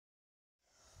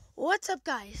What's up,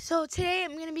 guys? So today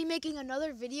I'm going to be making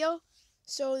another video.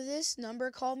 So this number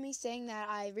called me saying that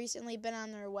I've recently been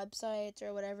on their website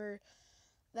or whatever,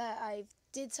 that I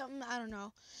did something, I don't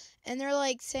know. And they're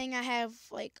like saying I have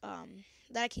that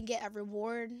I can get a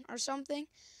reward or something.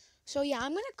 So yeah,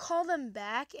 I'm going to call them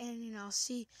back and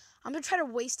see. I'm going to try to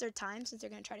waste their time since they're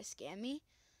going to try to scam me.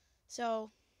 So,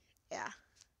 yeah.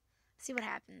 See what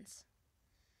happens.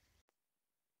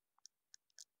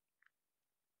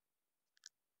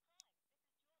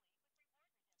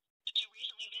 You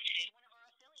recently visited one of our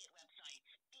affiliate websites,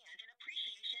 and in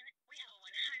appreciation, we have a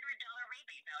 $100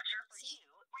 rebate voucher for you,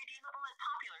 redeemable at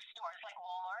popular stores like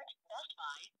Walmart, Best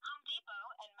Buy, Home Depot,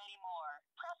 and many more.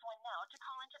 Press 1 now to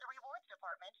call into the rewards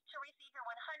department to receive your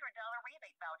 $100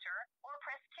 rebate voucher, or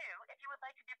press 2 if you would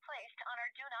like to be placed on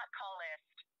our do not call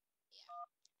list. Yeah,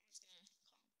 I'm just going to call.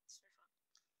 It's for fun.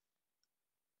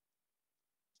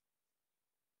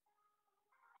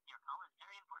 Your call is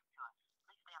very important to us.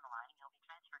 Please stay on the line and you'll be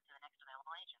transferred to the next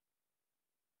available agent.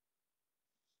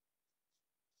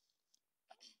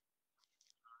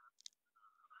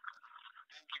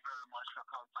 Thank you very much for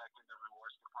contacting the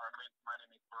rewards department. My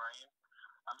name is Brian.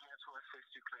 I'm here to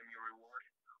assist you claim your reward.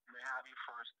 May I have your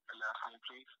first and last name,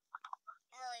 please?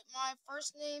 Alright, my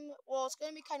first name, well, it's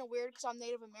going to be kind of weird because I'm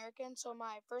Native American, so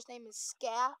my first name is Ska.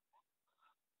 And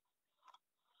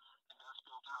that's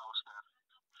spelled how, Steph?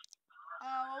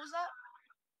 What was that?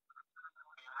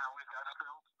 And how is that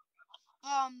spelled?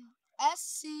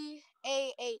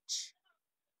 S-C-A-H.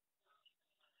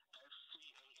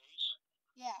 S-C-A-H?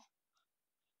 Yeah.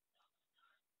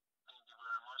 Thank you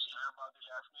very much. And how about the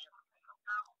last name?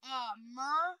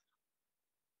 Mer.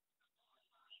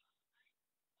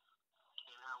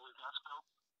 And how is that spelled?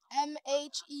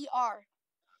 M-H-E-R. Thank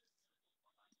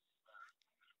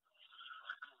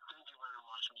you very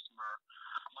much, Mr. Murr.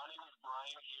 My name is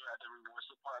Brian here at the rewards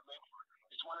department.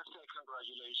 Just want to say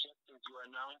congratulations, since you are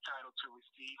now entitled to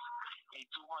receive a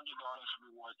 $200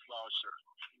 rewards voucher,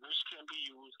 which can be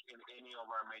used in any of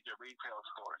our major retail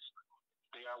stores.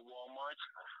 They are Walmart,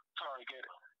 Target,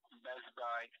 Best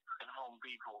Buy, and Home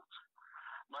Depot.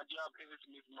 My job is,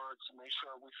 Ms. Murr, to make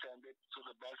sure we send it to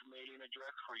the best mailing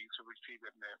address for you to receive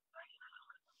it, ma'am.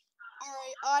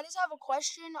 Alright, I just have a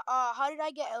question. How did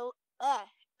I get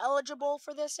eligible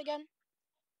for this again?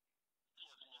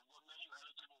 Yes, ma'am. What made you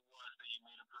eligible was that you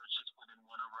made a purchase within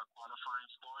one of our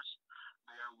qualifying stores.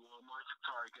 They are Walmart,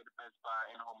 Target, Best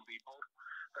Buy, and Home Depot.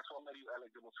 That's what made you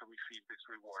eligible to receive this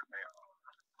reward, ma'am.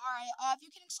 Alright, if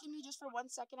you can excuse me just for 1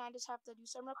 second, I just have to do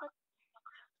something real quick.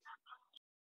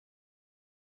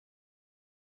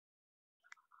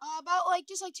 About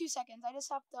just 2 seconds. I just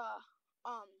have to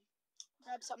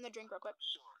grab something to drink real quick.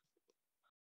 Sure.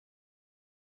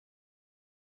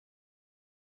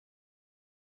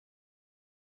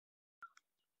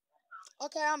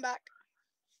 Okay, I'm back.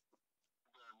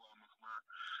 Very well, Ms. Murr.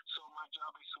 So my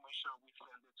job is to make sure we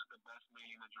send it to the best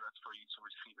mailing address for you to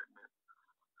receive it, ma'am.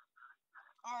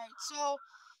 Alright, so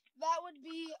that would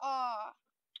be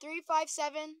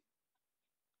 357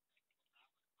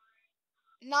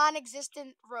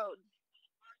 Non-Existent Road.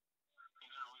 And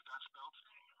how is that spelled?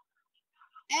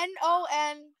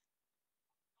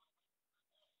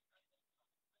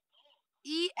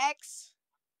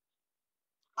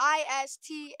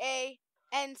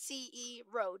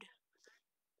 Road.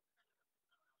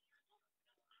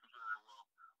 Very well.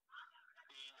 And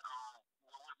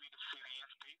what would be the city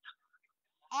and state?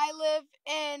 I live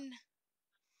in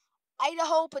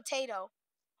Idaho Potato.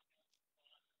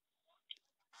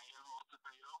 Idaho,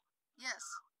 Toledo. Yes.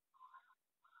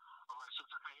 Alright, so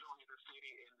Toledo is a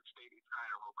city and the state is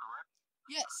Idaho, correct?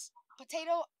 Yes.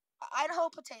 Potato.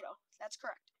 Idaho Potato. That's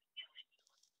correct.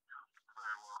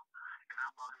 Very well. And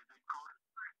how about the zip code?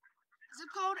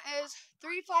 Zip code is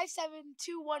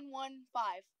 3572115. Very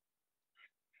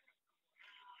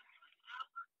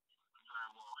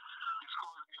well. This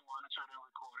call is being monitored and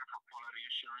recorded for quality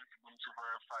assurance. We need to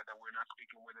verify that we're not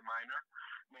speaking with a minor.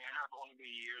 May I have only the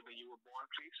year that you were born,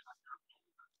 please?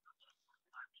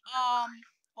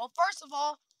 Well, first of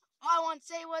all I want to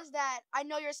say was that I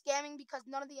know you're scamming because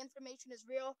none of the information is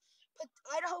real. But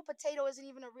Idaho Potato isn't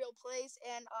even a real place,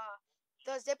 and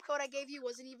the zip code I gave you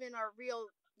wasn't even a real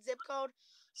zip code.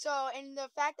 So, and the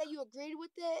fact that you agreed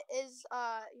with it is,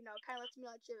 kind of lets me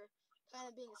know that you're kind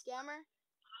of being a scammer.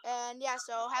 And yeah,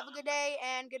 so have a good day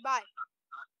and goodbye.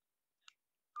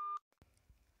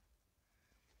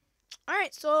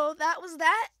 Alright, so that was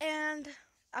that, and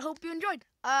I hope you enjoyed.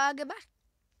 Goodbye.